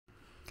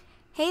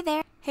Hey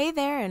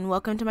there, and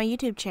welcome to my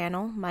YouTube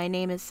channel. My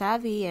name is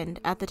Savvy, and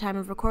at the time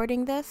of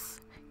recording this,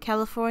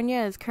 California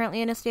is currently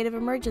in a state of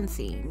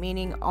emergency,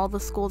 meaning all the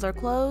schools are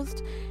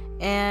closed,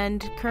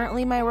 and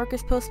currently my work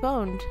is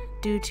postponed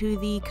due to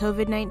the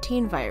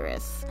COVID-19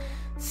 virus.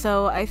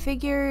 So I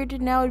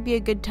figured now would be a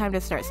good time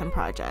to start some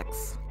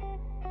projects.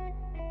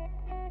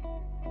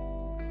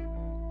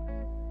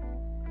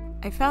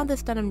 I found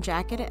this denim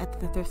jacket at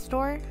the thrift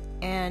store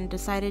and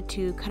decided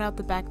to cut out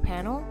the back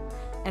panel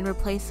and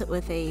replace it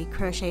with a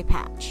crochet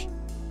patch.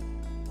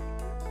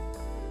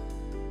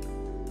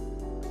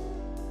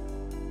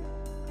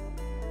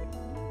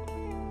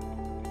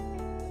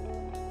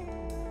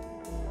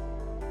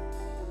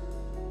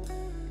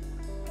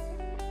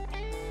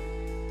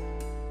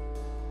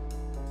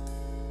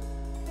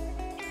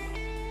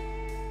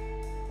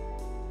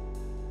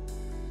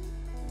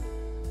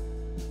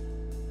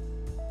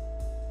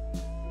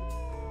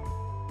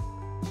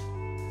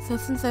 So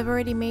since I've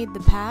already made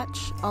the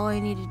patch, all I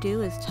need to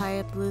do is tie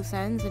up the loose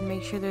ends and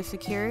make sure they're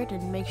secured,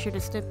 and make sure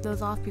to snip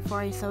those off before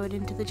I sew it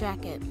into the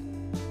jacket.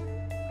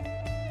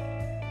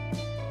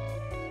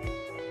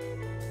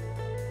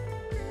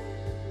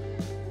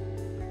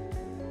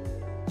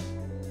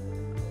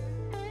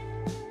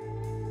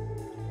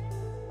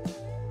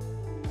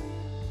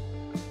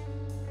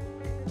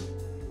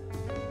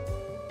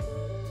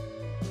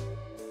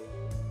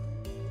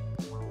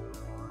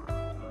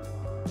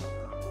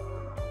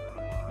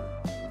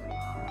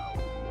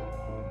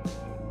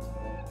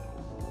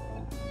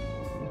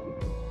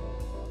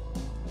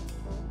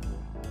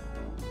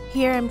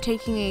 Here I'm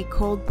taking a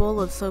cold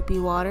bowl of soapy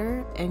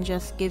water and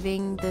just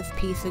giving this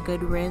piece a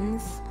good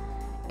rinse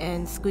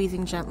and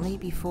squeezing gently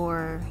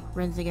before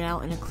rinsing it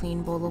out in a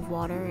clean bowl of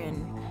water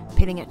and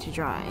pinning it to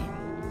dry.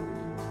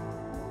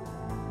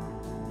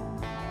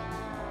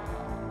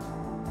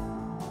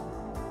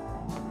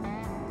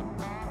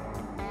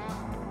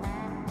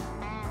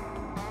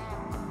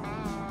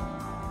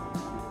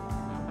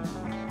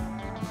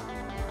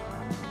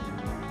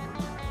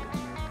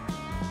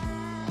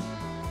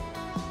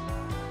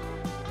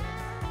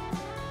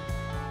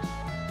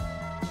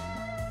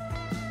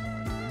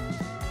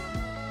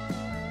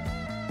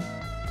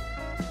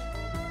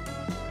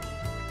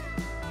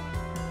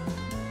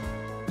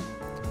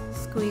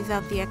 Squeeze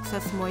out the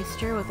excess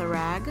moisture with a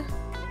rag.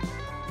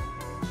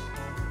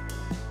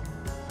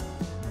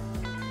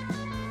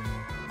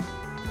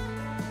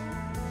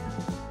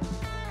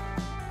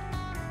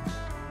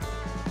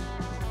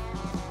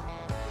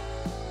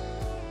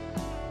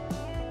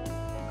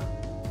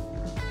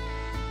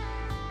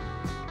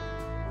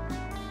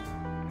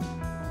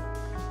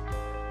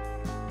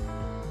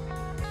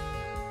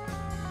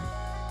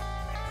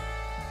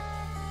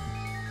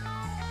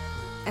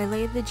 I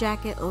laid the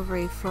jacket over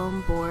a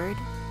foam board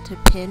to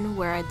pin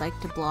where I'd like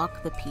to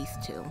block the piece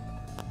to.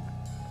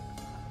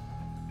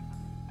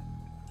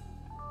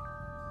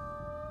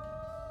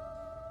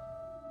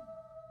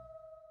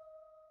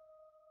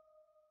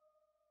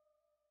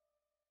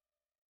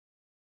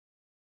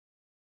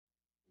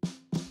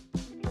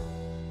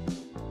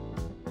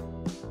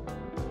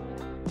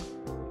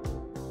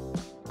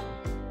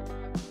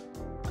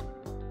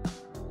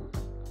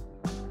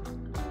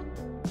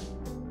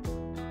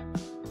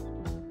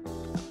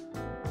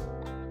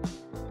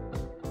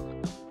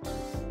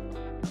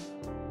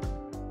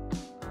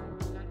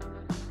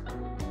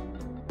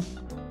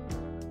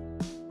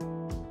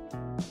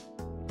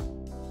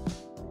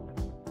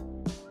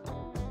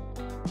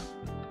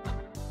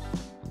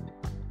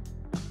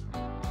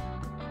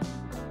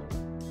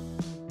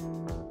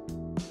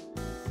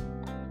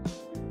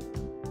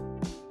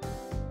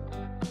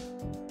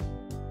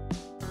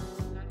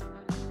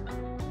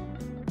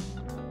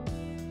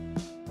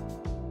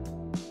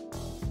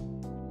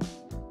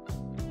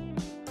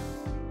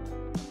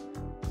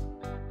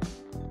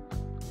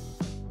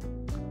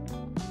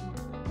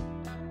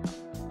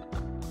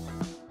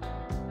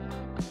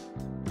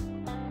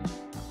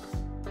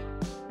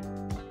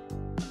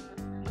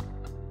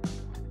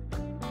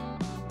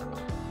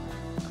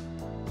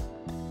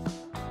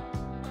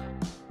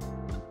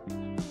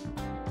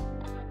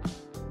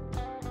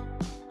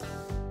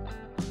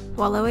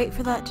 While I wait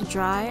for that to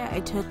dry,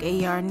 I took a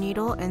yarn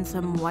needle and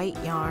some white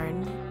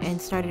yarn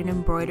and started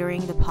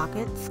embroidering the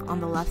pockets on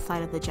the left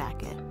side of the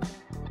jacket.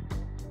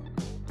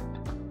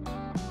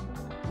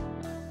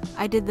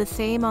 I did the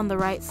same on the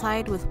right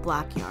side with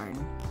black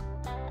yarn.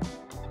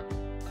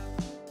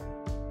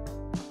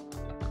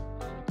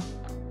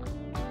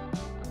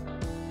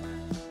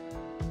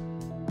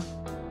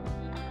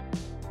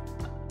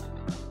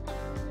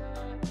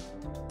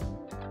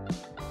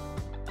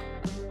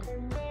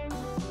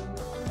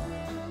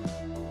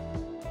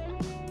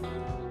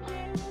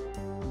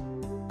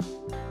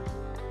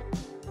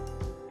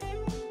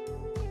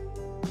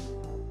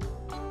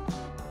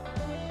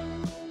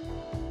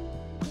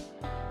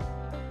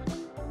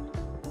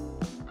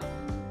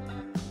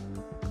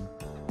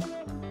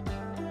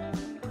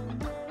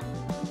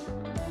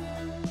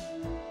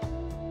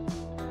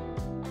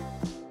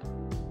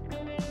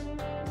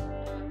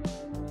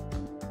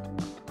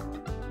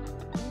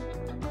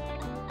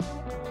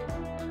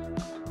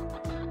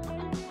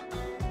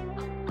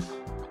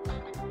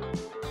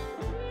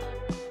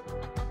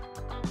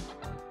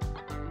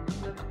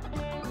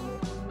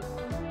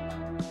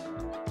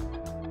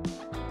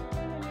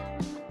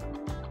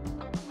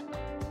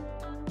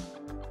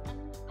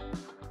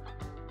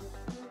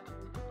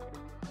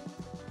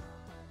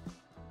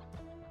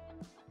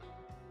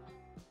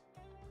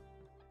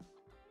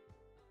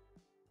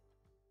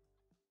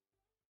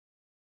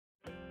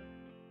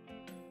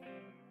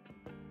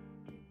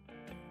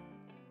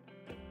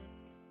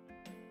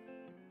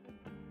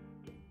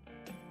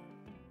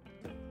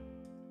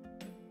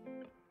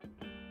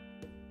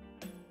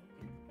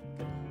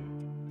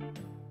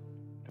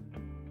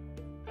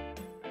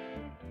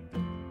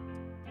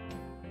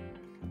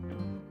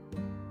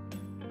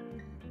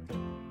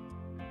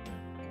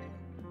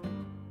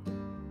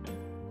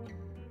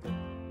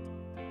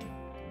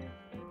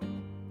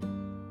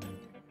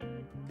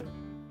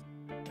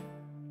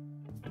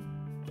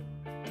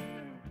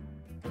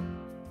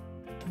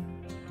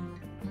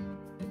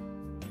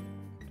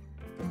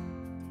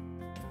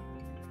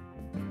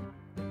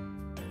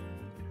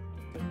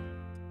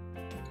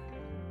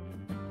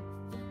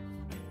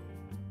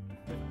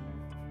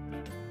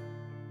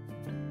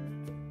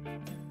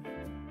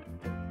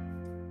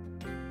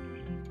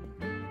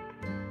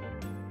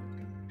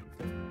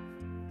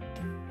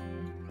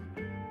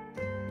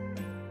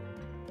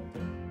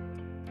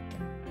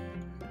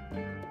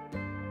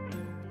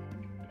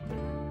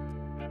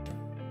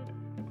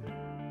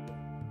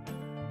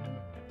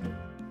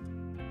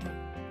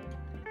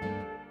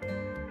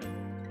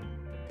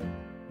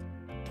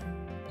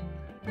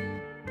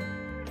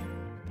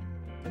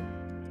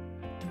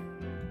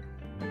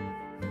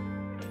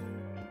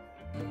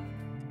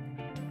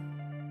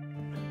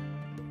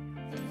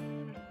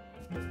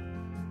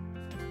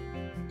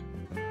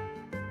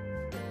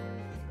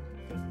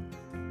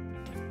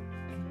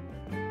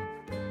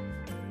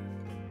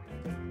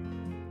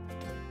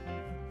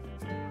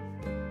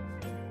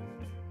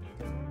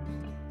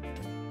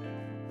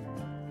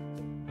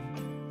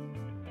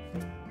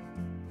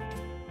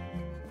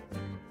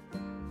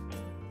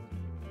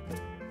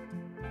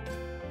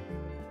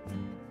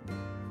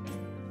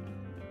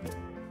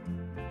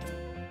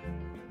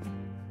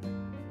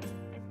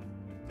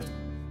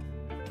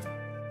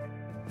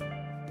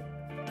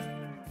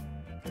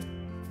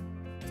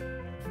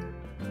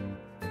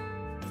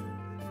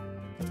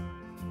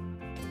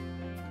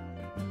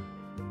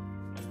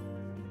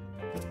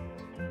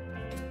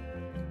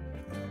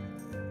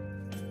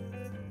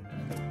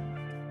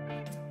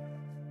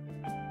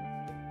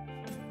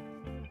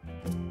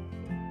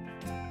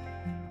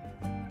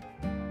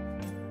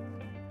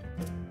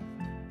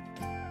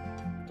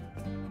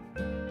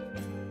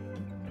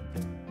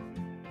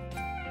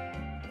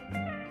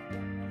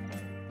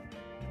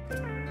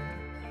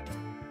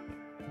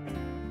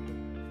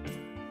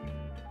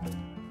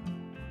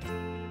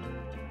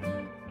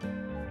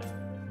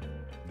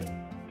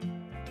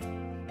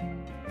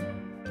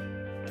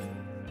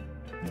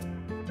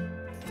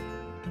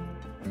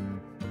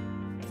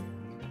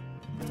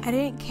 I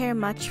didn't care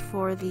much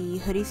for the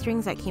hoodie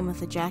strings that came with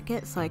the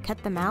jacket, so I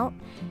cut them out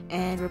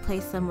and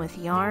replaced them with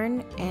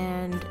yarn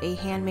and a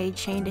handmade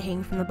chain to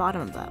hang from the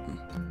bottom of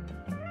them.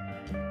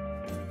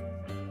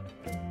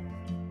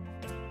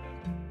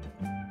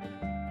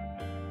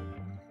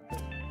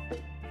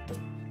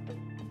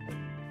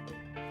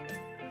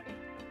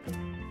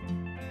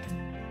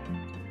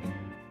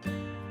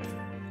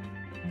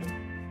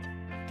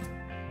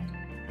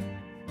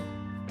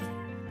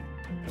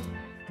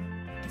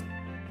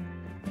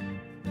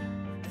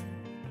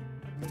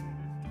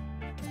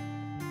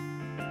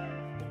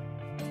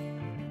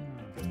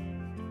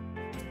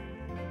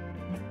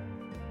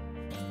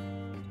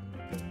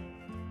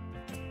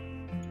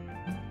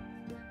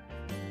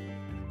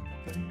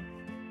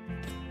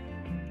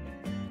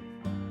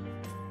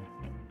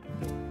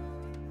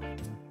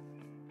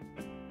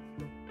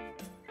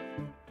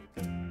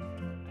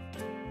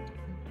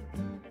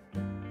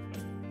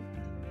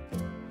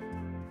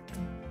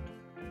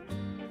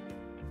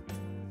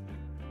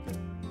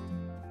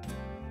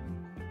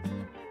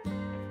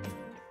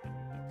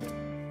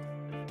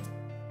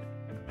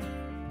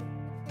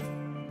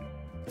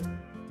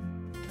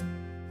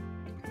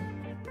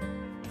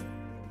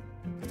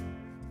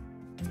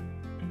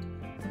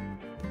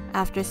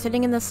 After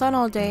sitting in the sun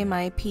all day,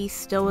 my piece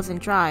still wasn't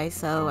dry,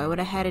 so I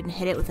went ahead and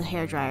hit it with a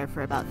hairdryer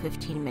for about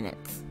 15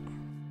 minutes.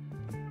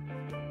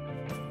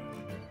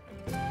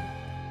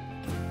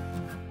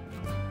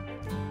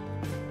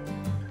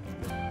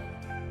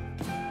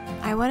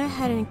 I went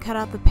ahead and cut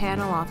out the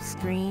panel off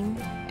screen,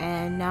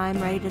 and now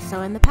I'm ready to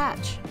sew in the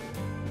patch.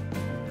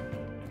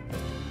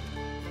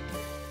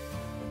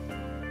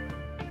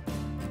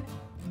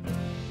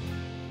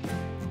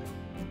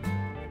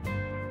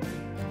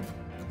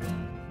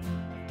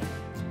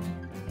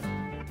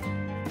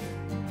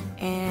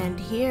 And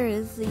here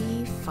is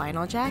the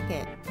final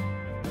jacket.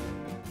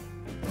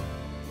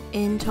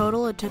 In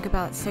total, it took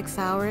about 6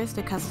 hours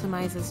to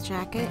customize this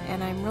jacket,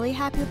 and I'm really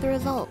happy with the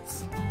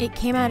results. It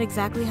came out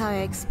exactly how I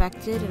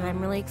expected, and I'm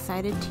really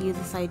excited to use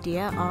this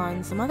idea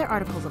on some other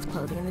articles of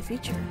clothing in the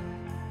future.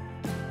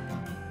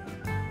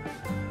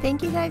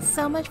 Thank you guys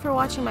so much for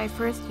watching my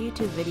first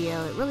YouTube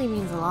video. It really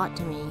means a lot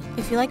to me.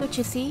 If you like what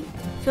you see,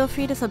 feel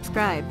free to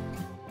subscribe.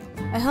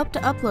 I hope to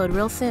upload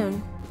real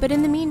soon. But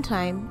in the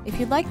meantime, if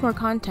you'd like more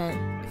content,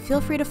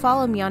 feel free to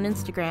follow me on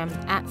Instagram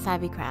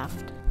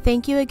 @SavvyCraft.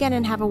 Thank you again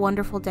and have a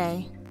wonderful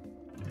day.